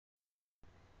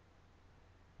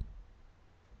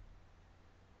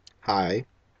Hi.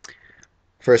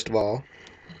 First of all,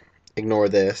 ignore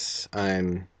this.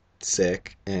 I'm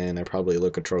sick and I probably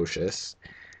look atrocious.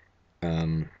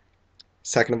 Um,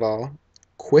 Second of all,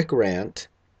 quick rant.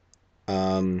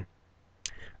 Um,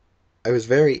 I was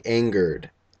very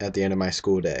angered at the end of my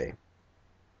school day.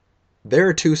 There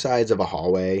are two sides of a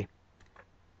hallway,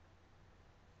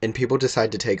 and people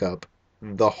decide to take up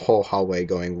the whole hallway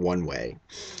going one way.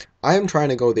 I am trying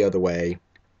to go the other way.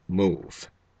 Move.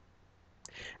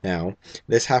 Now,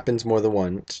 this happens more than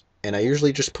once, and I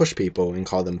usually just push people and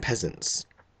call them peasants.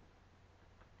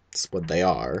 It's what they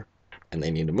are, and they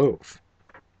need to move.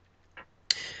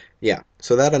 Yeah,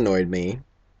 so that annoyed me.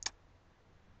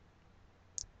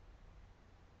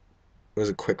 It was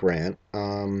a quick rant.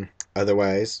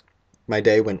 Otherwise, my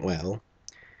day went well.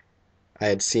 I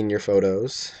had senior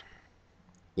photos.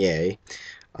 Yay.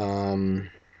 Um,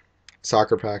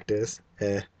 Soccer practice.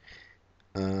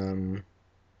 Um,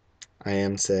 I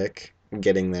am sick. I'm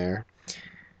getting there.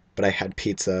 But I had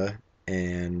pizza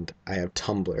and I have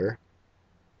Tumblr.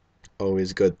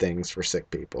 Always good things for sick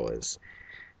people is,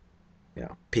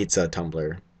 pizza,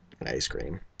 Tumblr, and ice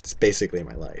cream. It's basically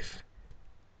my life.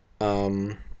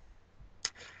 Um,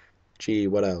 Gee,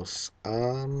 what else?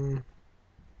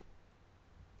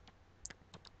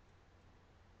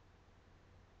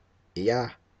 Yeah,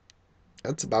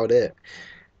 that's about it.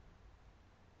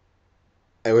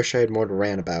 I wish I had more to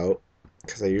rant about,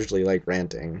 because I usually like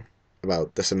ranting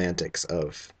about the semantics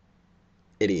of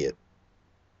idiot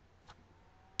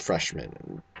freshmen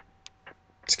and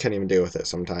just can't even deal with it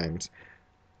sometimes.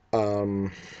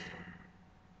 Um,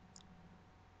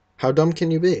 how dumb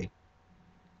can you be?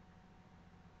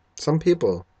 Some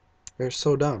people are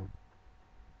so dumb.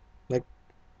 Like,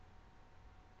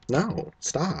 no,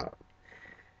 stop.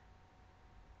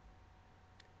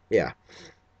 Yeah,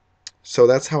 so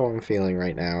that's how I'm feeling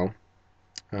right now.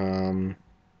 Um,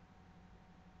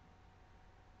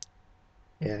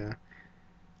 yeah,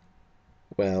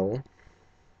 well,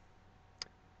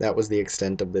 that was the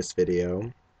extent of this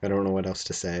video. I don't know what else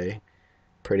to say.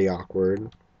 Pretty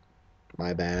awkward.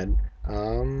 My bad.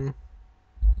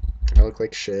 I look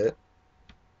like shit.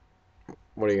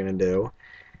 What are you gonna do?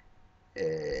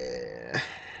 Eh,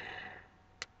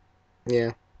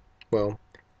 yeah, well,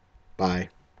 bye.